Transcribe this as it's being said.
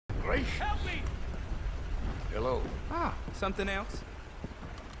place. Help me! Hello. Ah, something else?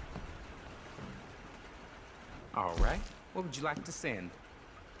 All right. What would you like to send?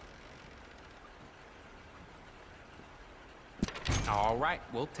 All right,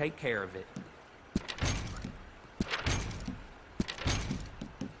 we'll take care of it.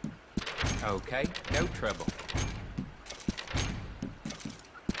 Okay, no trouble.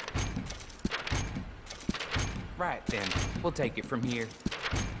 Right then, we'll take it from here.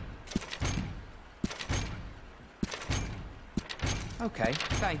 Okay,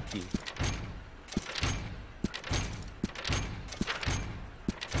 thank you.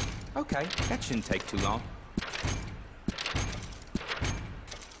 Okay, that shouldn't take too long.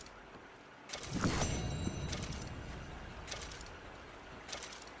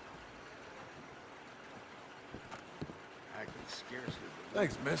 I can scarcely believe.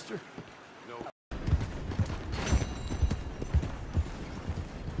 Thanks, mister. No.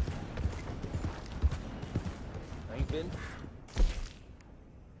 Ain't been.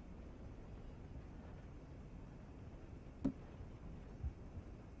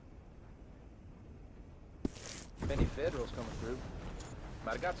 If any Federals coming through,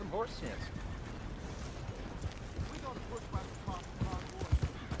 might have got some horse sense. We gonna push back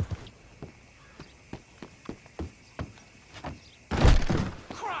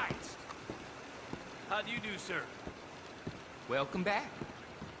the Christ! How do you do, sir? Welcome back.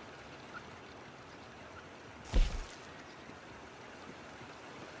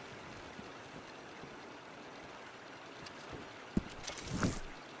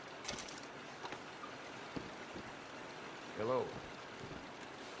 Hello.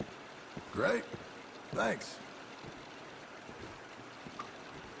 Great. Thanks.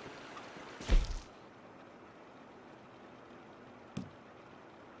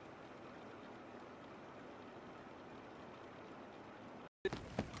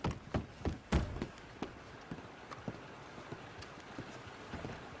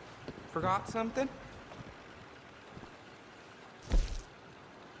 Forgot something?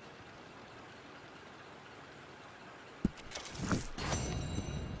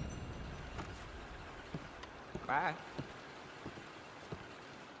 Bye.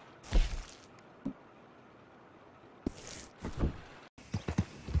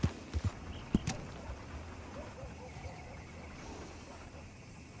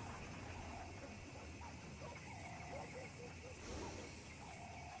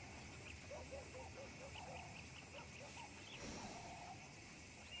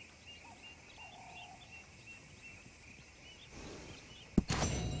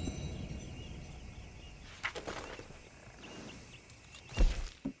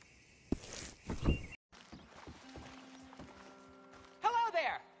 Hello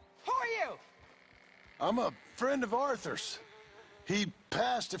there! Who are you? I'm a friend of Arthur's. He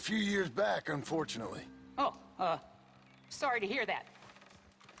passed a few years back, unfortunately. Oh, sorry to hear that.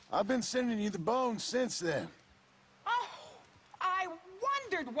 I've been sending you the bones since then. Oh, I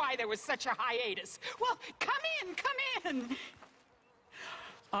wondered why there was such a hiatus. Well, come in.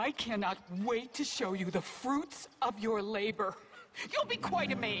 I cannot wait to show you the fruits of your labor. You'll be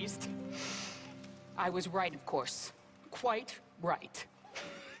quite amazed. I was right, of course. Quite right.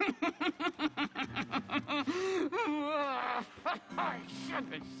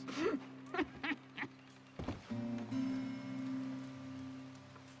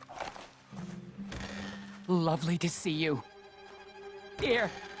 Lovely to see you.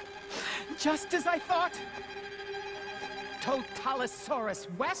 Here, just as I thought. Totalosaurus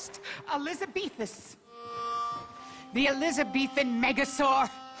West Elizabethus. The Elizabethan Megasaur.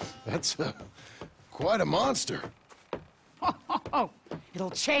 That's quite a monster. Oh, it'll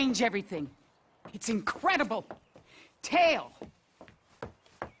change everything. It's incredible. Tail.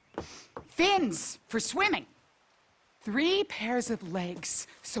 Fins for swimming. 3 pairs of legs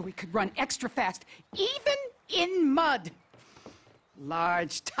so we could run extra fast, even in mud.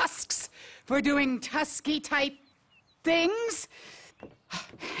 Large tusks for doing tusky-type things.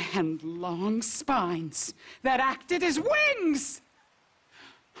 And long spines that acted as wings.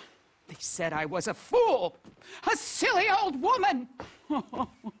 They said I was a fool, a silly old woman.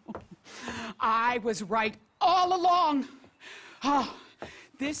 I was right all along. Oh,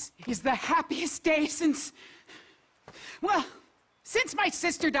 this is the happiest day since, well, since my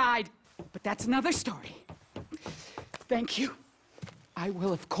sister died. But that's another story. Thank you. I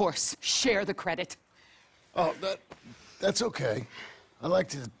will, of course, share the credit. Oh, that's okay. I like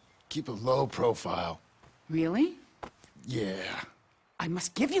to keep a low profile. Really? Yeah. I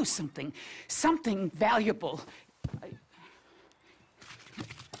must give you something. Something valuable.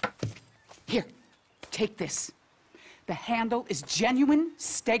 Here, take this. The handle is genuine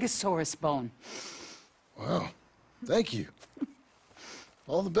Stegosaurus bone. Wow. Thank you.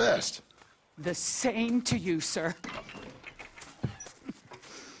 All the best. The same to you, sir.